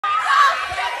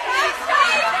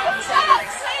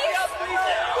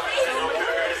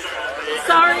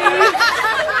Sorry.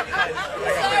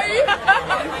 Sorry.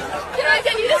 Can I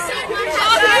get you to sign my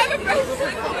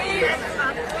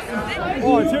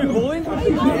Oh, two calling? I'm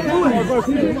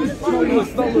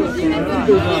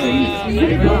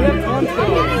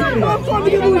trying to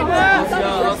get away. Let's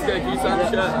go. Can you sign the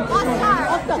shirt?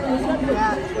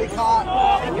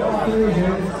 Please.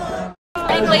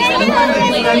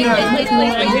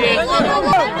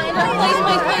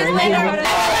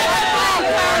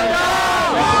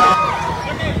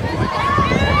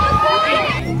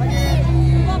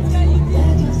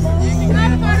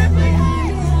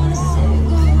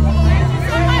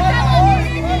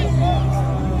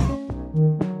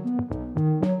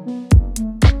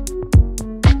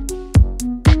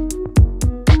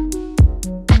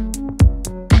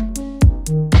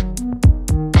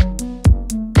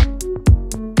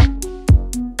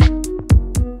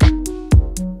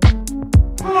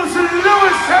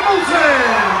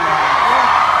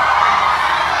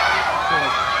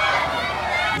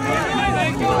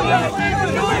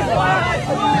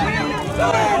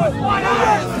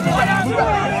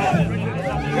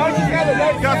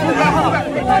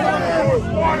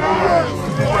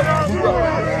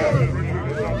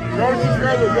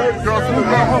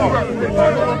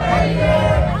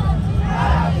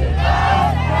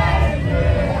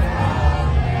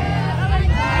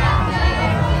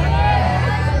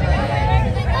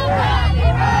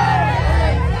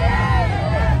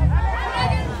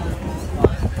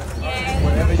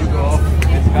 Whenever you go off,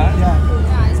 it's bad.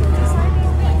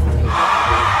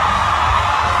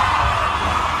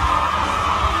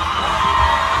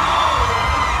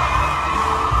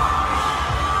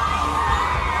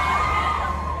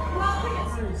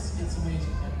 It's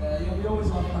amazing, and we always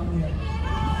love coming here.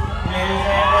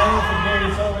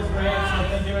 It's always great, so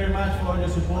thank you very much for your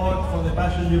support, for the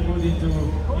passion you put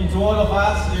into all of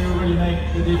us. You really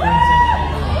make the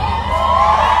difference.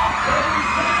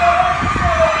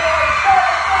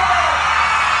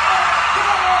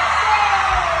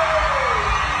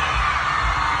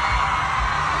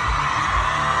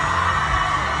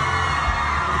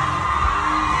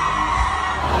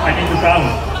 I need to tell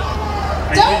him.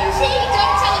 Don't cheat,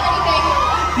 don't tell him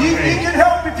anything. You can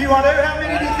help if you want to. How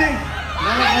many do you think?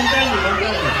 No, don't tell me, don't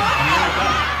tell me.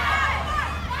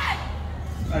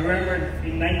 I remember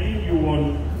in 19 you won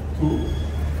 2,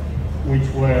 which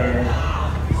were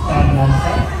Stan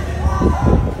Monza